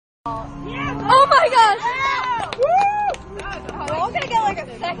Oh my gosh! We're all gonna get like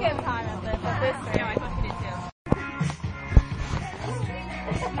a second time at this. Yeah, I thought you did too.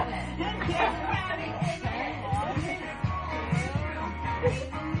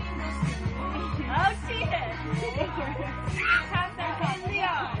 Oh, see it!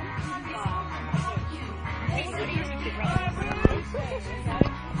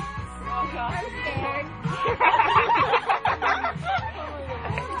 Oh God, I'm scared.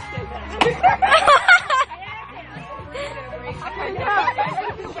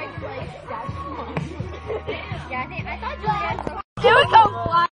 Here we go,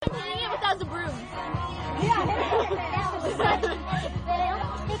 fly. I'm doing it without the broom.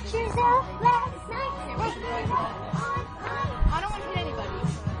 Pictures of last night. I don't want to hit anybody.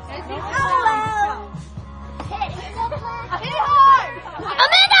 Hit hard!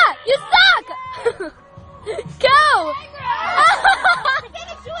 Amanda, you suck! Go!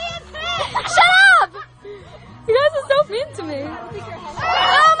 Shut up! You guys are so mean to me.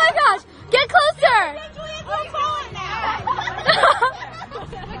 Oh my gosh! Get closer!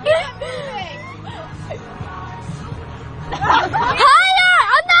 Higher!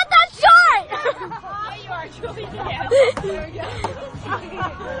 I'm not that short! You are truly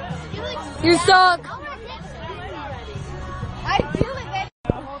You suck. I do it.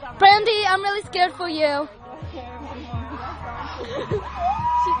 Brandy, I'm really scared for you.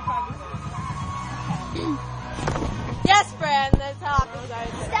 Yes, Brand, that's how I'm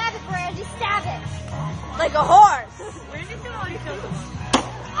excited. Stab it, Brandy, stab it. Like a horse. Brandy's gonna always do it.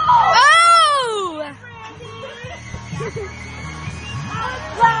 Oh!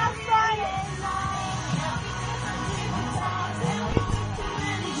 Last Friday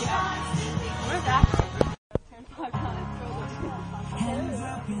Where's that?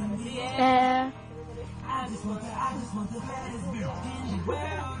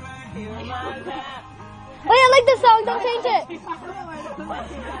 Wait, I like this song. Don't change it.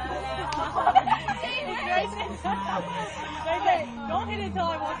 Don't hit it until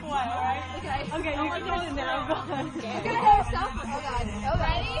I walk away, alright? Okay, you can hit it now. Go ahead. You're gonna hit yourself? Oh god.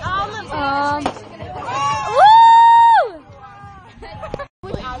 Ready? Woo!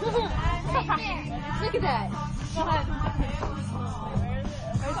 Look at that. Go ahead.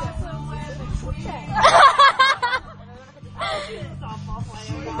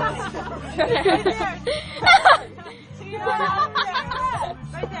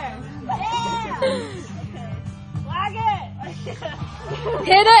 Right there. Flag it.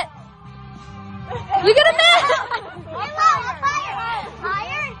 Hit it. You get a man.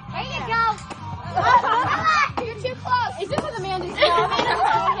 Higher. There you go. You're too close. It's just an Amanda thing.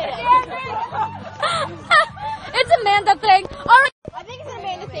 It's Amanda thing. All right. I think it's an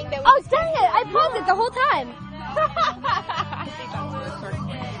Amanda thing. That oh dang it! I paused it the whole time.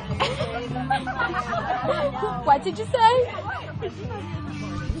 What did you say?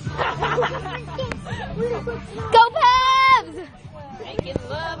 Go Pabs! Making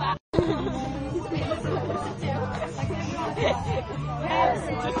love.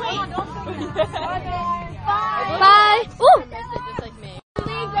 Bye. Ooh.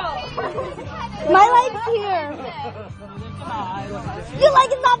 My leg's here. Your leg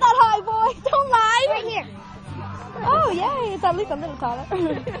is not that high, boy. Don't lie. Right here. Oh, yay. It's at least a little taller.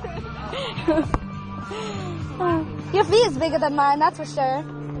 Your feet is bigger than mine, that's for sure.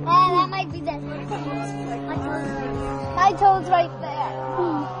 That might be the My toe's right there.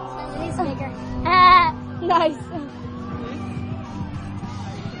 It's bigger. Nice.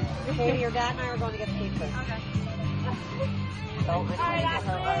 Okay, your dad and I are going to get the pizza. Okay. Don't We'll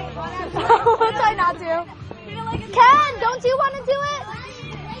try not to. Ken, don't you want to do it?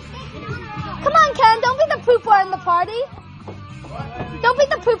 Come on, Ken, don't be the pooper in the party. Don't be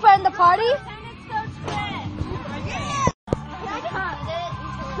the pooper in the party.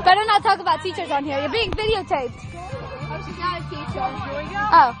 Better not talk about teachers on here. You're being videotaped. Oh, she's not a teacher. Here we go.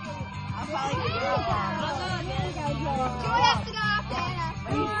 Oh. Joy has to go after Anna.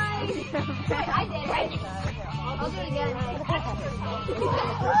 I did. I'll do it again.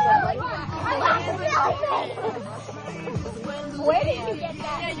 Where did you get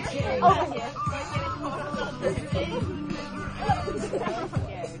that? Over here.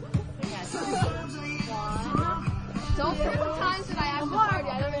 Don't forget the times that I have to party.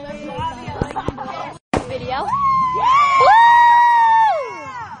 I don't remember. Video. Woo!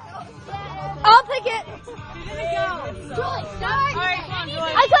 I'll pick it. Julie, start.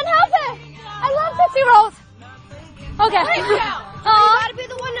 I couldn't help it. I love Tootsie Rolls. Okay. You gotta be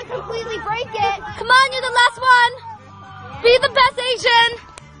the one to completely break it. Come on, you're the last one. Be the best Asian.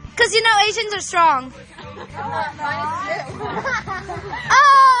 Because you know Asians are strong. Mine is too.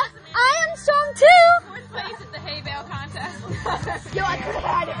 Ah!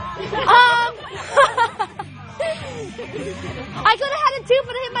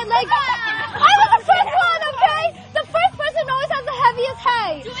 lose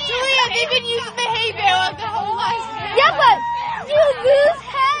hay. Julia, they've been using the hay bale the whole life. Yeah, but you lose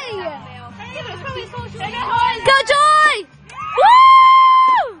hay. Go, Joy!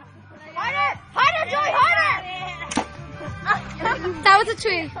 Woo! Harder, Joey, harder! That was a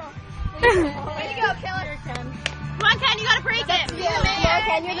tree. Way to go, killer. Come on, Ken, you gotta break it. You're the man.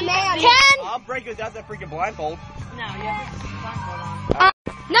 Ken, you're the man. Ken! I'll break it without that freaking blindfold. No, you have to put the blindfold on.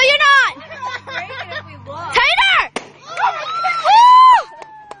 No, you're not! Break it if we look. Tater! Woo!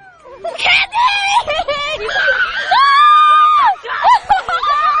 Candy!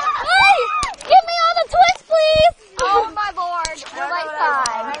 Hey, give me all the twists, please! Oh, my lord. You're like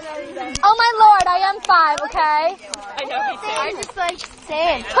 5. Oh my lord, I am 5, okay? I know, me too. I just like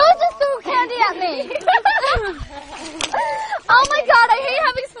saying. Who just threw candy at me? Oh my god, I hate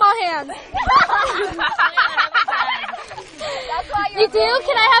having small hands. You do?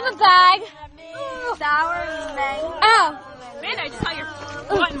 Can I have a bag? Sour mango. Oh. Man, I just saw your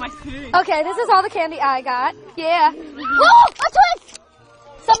foot in my spoon. Okay, this is all the candy I got. Yeah. Oh, a twist!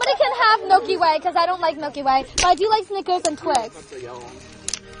 Somebody can have Milky Way because I don't like Milky Way, but I do like Snickers and Twix.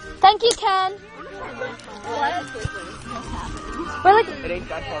 Thank you, Ken. We're like, It ain't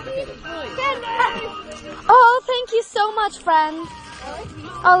that complicated. oh, thank you so much, friend.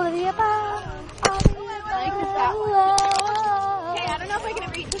 Olivia. Hey, I don't know if I can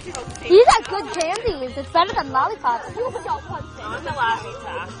ever eat Tootsie Rolls. These are good candies. It's better than lollipops. I'm the last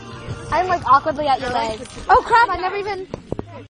to. I'm like awkwardly at your legs. Oh crap, I never even...